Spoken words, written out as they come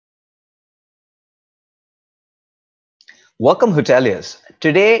Welcome, hoteliers.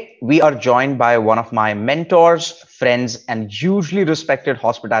 Today, we are joined by one of my mentors, friends, and hugely respected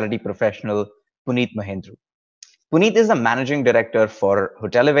hospitality professional, Puneet Mahindroo. Puneet is the managing director for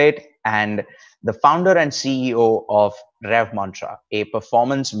Hotelivate and the founder and CEO of Rev Mantra, a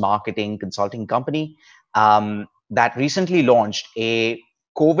performance marketing consulting company that recently launched a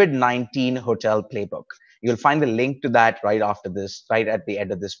COVID-19 hotel playbook. You'll find the link to that right after this, right at the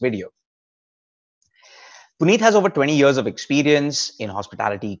end of this video. Puneet has over 20 years of experience in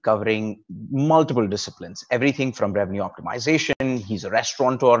hospitality covering multiple disciplines, everything from revenue optimization. He's a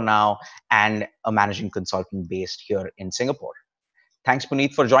restaurateur now and a managing consultant based here in Singapore. Thanks,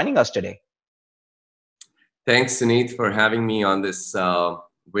 Puneet, for joining us today. Thanks, Sunit, for having me on this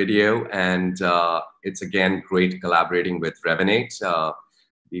video. And it's again great collaborating with Revenate.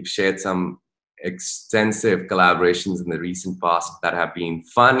 We've shared some extensive collaborations in the recent past that have been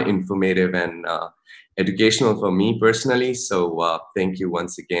fun, informative, and educational for me personally. So thank you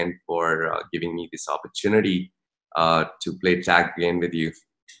once again for giving me this opportunity to play tag game with you.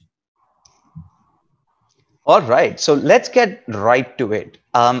 All right, so let's get right to it.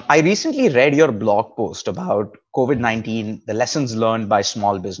 I recently read your blog post about COVID-19, the lessons learned by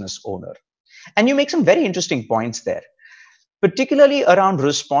small business owner. And you make some very interesting points there, particularly around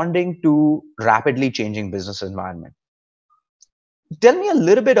responding to rapidly changing business environment. Tell me a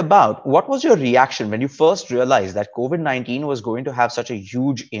little bit about what was your reaction when you first realized that COVID-19 was going to have such a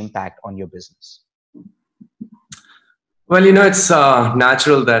huge impact on your business? Well, you know, it's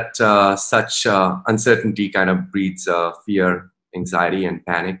natural that such uncertainty kind of breeds fear, anxiety, and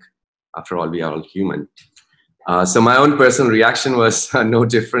panic. After all, we are all human. So my own personal reaction was no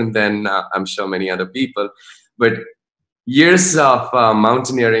different than I'm sure many other people. But years of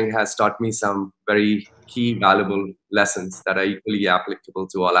mountaineering has taught me some very key, valuable lessons that are equally applicable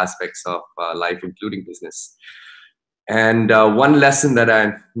to all aspects of life, including business. And one lesson that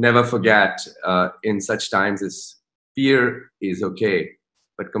I never forget in such times is fear is okay,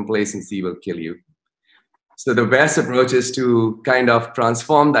 but complacency will kill you. So the best approach is to kind of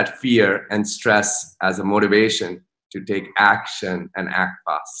transform that fear and stress as a motivation to take action and act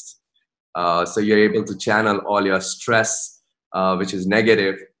fast. So you're able to channel all your stress, which is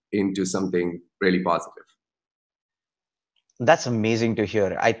negative, into something really positive. That's amazing to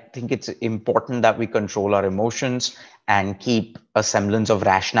hear. I think it's important that we control our emotions and keep a semblance of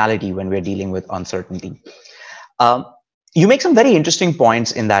rationality when we're dealing with uncertainty. You make some very interesting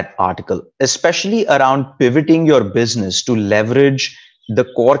points in that article, especially around pivoting your business to leverage the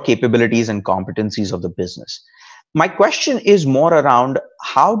core capabilities and competencies of the business. My question is more around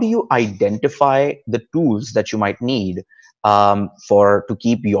how do you identify the tools that you might need to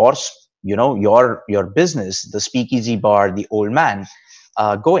keep your business, the speakeasy bar, the old man,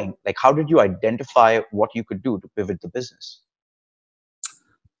 going? Like, how did you identify what you could do to pivot the business?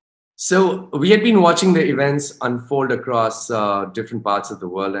 So we had been watching the events unfold across different parts of the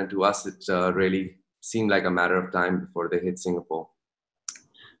world, and to us, it really seemed like a matter of time before they hit Singapore.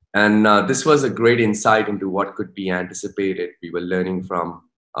 And this was a great insight into what could be anticipated. We were learning from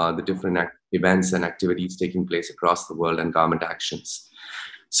the different events and activities taking place across the world and government actions.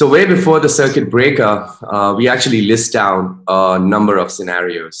 So way before the circuit breaker, we actually list down a number of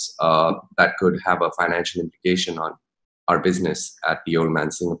scenarios that could have a financial implication on our business at the Old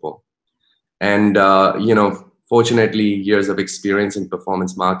Man Singapore. And, fortunately, years of experience in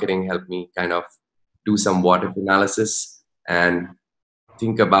performance marketing helped me kind of do some what-if analysis and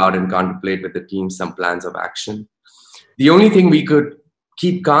think about and contemplate with the team some plans of action. The only thing we could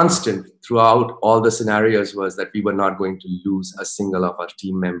keep constant throughout all the scenarios was that we were not going to lose a single of our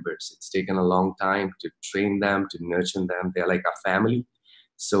team members. It's taken a long time to train them, to nurture them. They're like a family.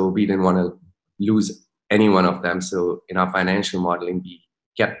 So we didn't want to lose any one of them. So in our financial modeling, we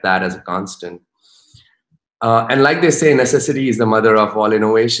kept that as a constant. And like they say, necessity is the mother of all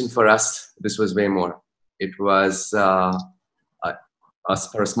innovation. For us, this was way more. It was,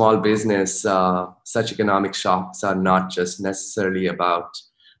 for a small business, such economic shocks are not just necessarily about,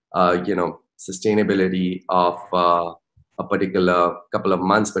 sustainability of a particular couple of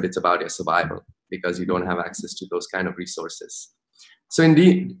months, but it's about your survival because you don't have access to those kind of resources. So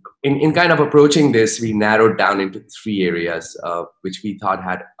indeed, in kind of approaching this, we narrowed down into three areas, which we thought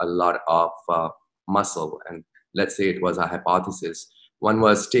had a lot of muscle. And let's say it was a hypothesis. One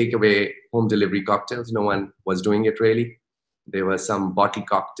was takeaway home delivery cocktails. No one was doing it really. There were some bottle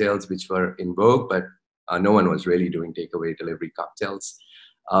cocktails which were in vogue, but no one was really doing takeaway delivery cocktails.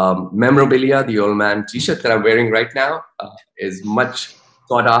 Memorabilia, the Old Man t-shirt that I'm wearing right now is much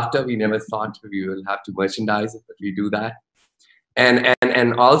sought after. We never thought we will have to merchandise it, but we do that.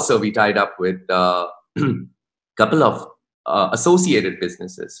 And also we tied up with a couple of associated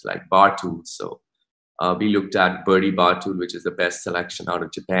businesses like bar tools. So we looked at Birdie Bar Tool, which is the best selection out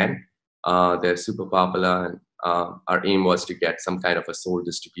of Japan. They're super popular, and our aim was to get some kind of a sole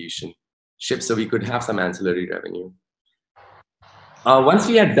distribution ship so we could have some ancillary revenue. Once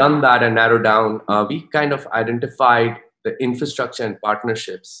we had done that and narrowed down, we kind of identified the infrastructure and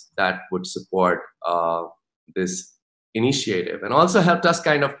partnerships that would support this initiative, and also helped us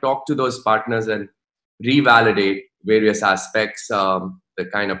kind of talk to those partners and revalidate various aspects, the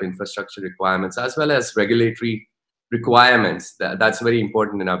kind of infrastructure requirements, as well as regulatory requirements. That's very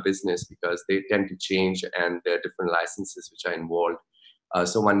important in our business because they tend to change and there are different licenses which are involved.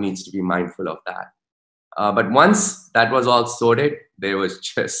 So one needs to be mindful of that. But once that was all sorted, there was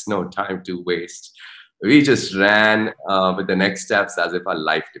just no time to waste. We just ran with the next steps as if our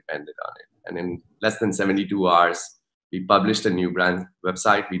life depended on it. And in less than 72 hours, we published a new brand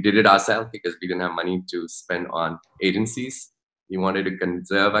website. We did it ourselves because we didn't have money to spend on agencies. We wanted to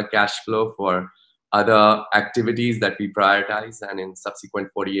conserve our cash flow for other activities that we prioritize. And in subsequent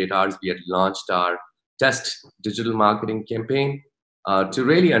 48 hours, we had launched our test digital marketing campaign to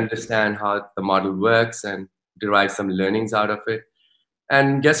really understand how the model works and derive some learnings out of it.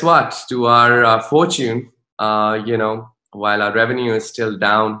 And guess what? To our fortune, while our revenue is still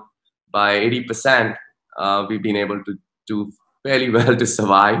down by 80%, we've been able to do fairly well to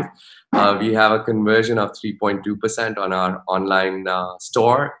survive. We have a conversion of 3.2% on our online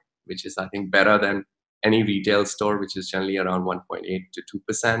store, which is, I think, better than any retail store, which is generally around 1.8 to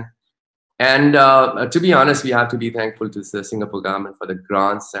 2%. And to be honest, we have to be thankful to the Singapore government for the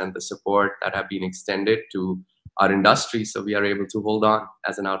grants and the support that have been extended to our industry. So we are able to hold on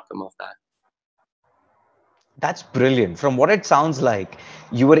as an outcome of that. That's brilliant. From what it sounds like,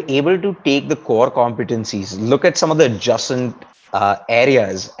 you were able to take the core competencies, look at some of the adjacent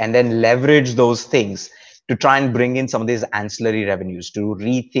areas, and then leverage those things to try and bring in some of these ancillary revenues, to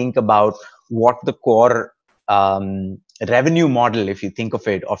rethink about what the core revenue model, if you think of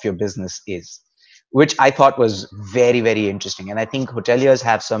it, of your business is, which I thought was very, very interesting. And I think hoteliers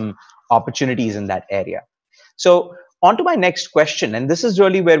have some opportunities in that area. So on to my next question, and this is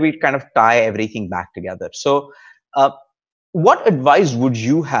really where we kind of tie everything back together. So what advice would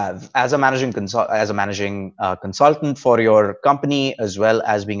you have as a managing consultant for your company, as well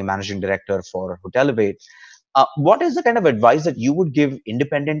as being a managing director for Hotelivate? What is the kind of advice that you would give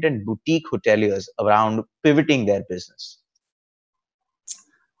independent and boutique hoteliers around pivoting their business?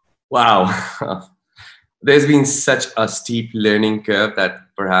 Wow. There's been such a steep learning curve that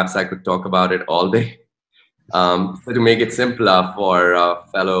perhaps I could talk about it all day. So to make it simpler for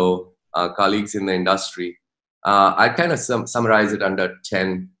fellow colleagues in the industry, I kind of summarize it under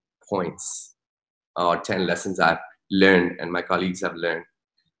 10 points or 10 lessons I've learned and my colleagues have learned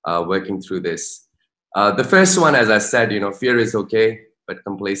working through this. The first one, as I said, fear is okay, but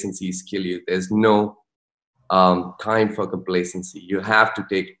complacency is kill you. There's no time for complacency. You have to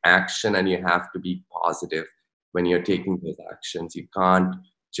take action and you have to be positive when you're taking those actions. You can't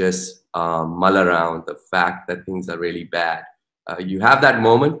just mull around the fact that things are really bad. You have that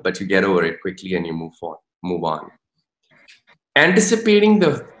moment, but you get over it quickly and you move on. Anticipating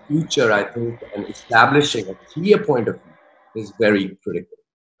the future, I think, and establishing a clear point of view is very critical.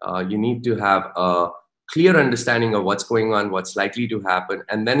 You need to have a clear understanding of what's going on, what's likely to happen,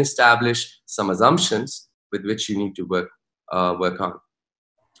 and then establish some assumptions with which you need to work on.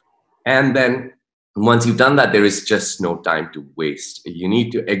 And then once you've done that, there is just no time to waste. You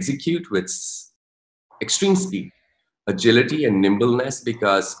need to execute with extreme speed, agility, and nimbleness,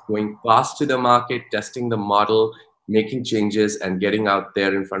 because going fast to the market, testing the model, making changes, and getting out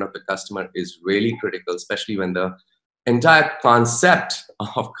there in front of the customer is really critical, especially when the entire concept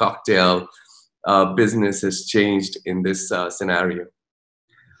of cocktail business has changed in this scenario.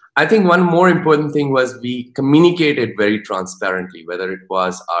 I think one more important thing was we communicated very transparently, whether it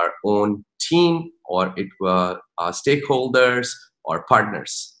was our own team or it were our stakeholders or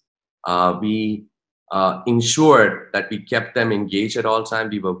partners. We ensured that we kept them engaged at all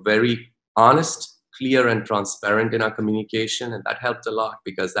times. We were very honest, clear, and transparent in our communication, and that helped a lot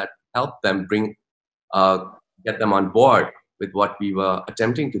because that helped them get them on board with what we were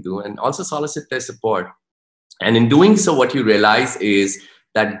attempting to do and also solicit their support. And in doing so, what you realize is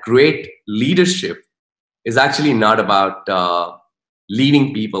that great leadership is actually not about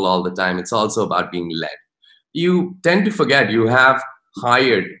leading people all the time. It's also about being led. You tend to forget you have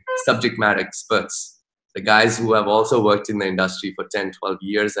hired subject matter experts, the guys who have also worked in the industry for 10, 12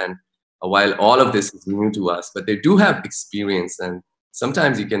 years. And while all of this is new to us, but they do have experience. And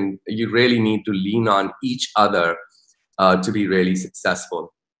sometimes you really need to lean on each other to be really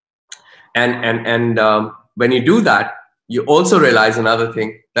successful. And when you do that, you also realize another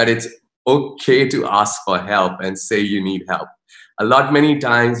thing, that it's okay to ask for help and say you need help. Many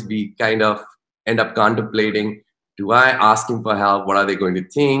times we kind of end up contemplating, do I ask him for help? What are they going to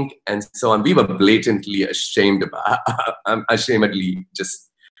think? And so on. We were blatantly ashamed about, ashamedly just,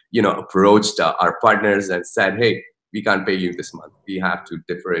 approached our partners and said, hey, we can't pay you this month. We have to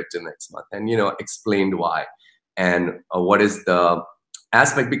defer it to next month. And, explained why and what is the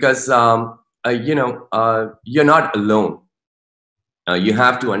aspect, because, you're not alone. You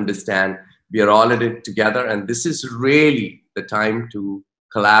have to understand we are all in it together, and this is really the time to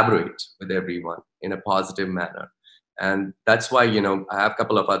collaborate with everyone in a positive manner. And that's why, I have a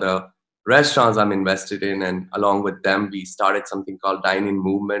couple of other restaurants I'm invested in, and along with them we started something called Dine-In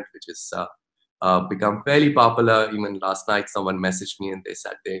Movement, which is become fairly popular. Even last night someone messaged me and they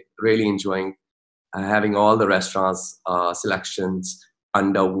said they're really enjoying having all the restaurants selections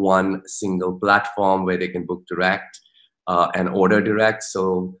under one single platform where they can book direct and order direct.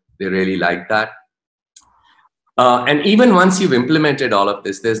 So they really like that. And even once you've implemented all of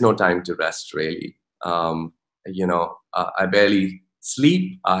this, there's no time to rest, really. I barely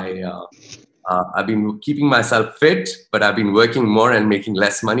sleep. I've been keeping myself fit, but I've been working more and making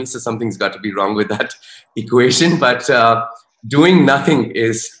less money. So something's got to be wrong with that equation. But doing nothing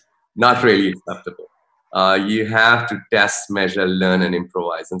is not really acceptable. You have to test, measure, learn, and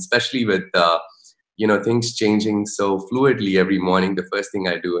improvise. And especially with things changing so fluidly every morning, the first thing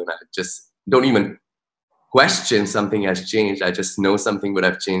I do, and I just don't even question something has changed. I just know something would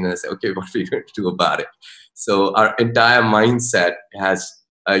have changed, and I say, okay, what are we going to do about it? So our entire mindset has,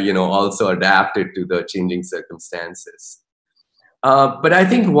 also adapted to the changing circumstances. But I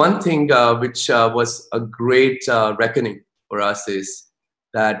think one thing which was a great reckoning for us is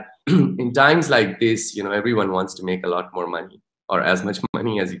that in times like this, everyone wants to make a lot more money, or as much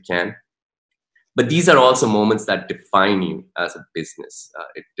money as you can. But these are also moments that define you as a business.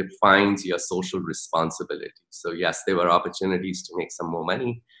 It defines your social responsibility. So yes, there were opportunities to make some more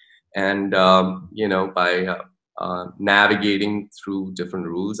money, and by navigating through different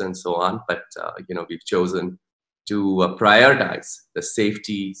rules and so on. But we've chosen to prioritize the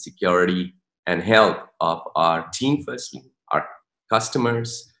safety, security, and health of our team firstly, our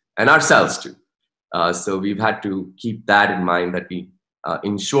customers, and ourselves too. So we've had to keep that in mind, that we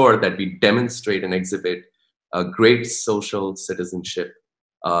ensure that we demonstrate and exhibit a great social citizenship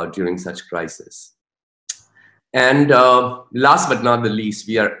during such crisis. And last but not the least,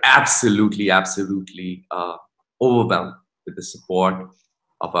 we are absolutely overwhelmed with the support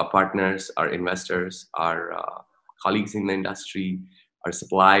of our partners, our investors, our colleagues in the industry, our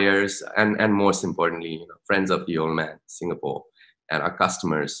suppliers, and most importantly, friends of the old man, Singapore, and our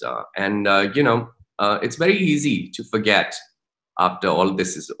customers. It's very easy to forget after all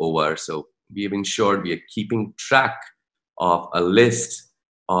this is over. So we have ensured we are keeping track of a list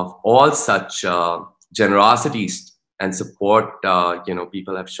of all such generosities and support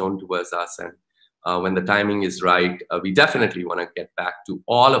people have shown towards us. And when the timing is right, we definitely want to get back to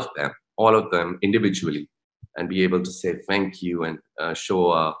all of them individually, and be able to say thank you and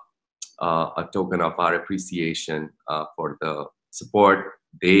show a token of our appreciation for the support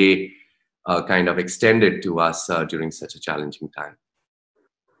they kind of extended to us during such a challenging time.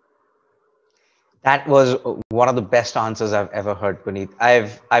 That was one of the best answers I've ever heard, Puneet.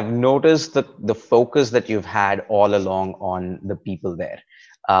 I've noticed the focus that you've had all along on the people there.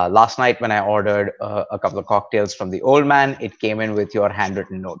 Last night when I ordered a couple of cocktails from the old man, it came in with your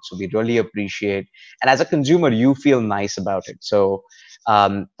handwritten note. So we really appreciate, and as a consumer, you feel nice about it. So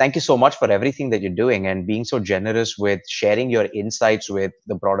thank you so much for everything that you're doing and being so generous with sharing your insights with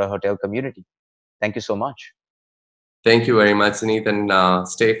the broader hotel community. Thank you so much. Thank you very much, Sunit, and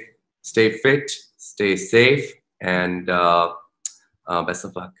stay fit, stay safe, and best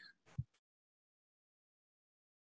of luck.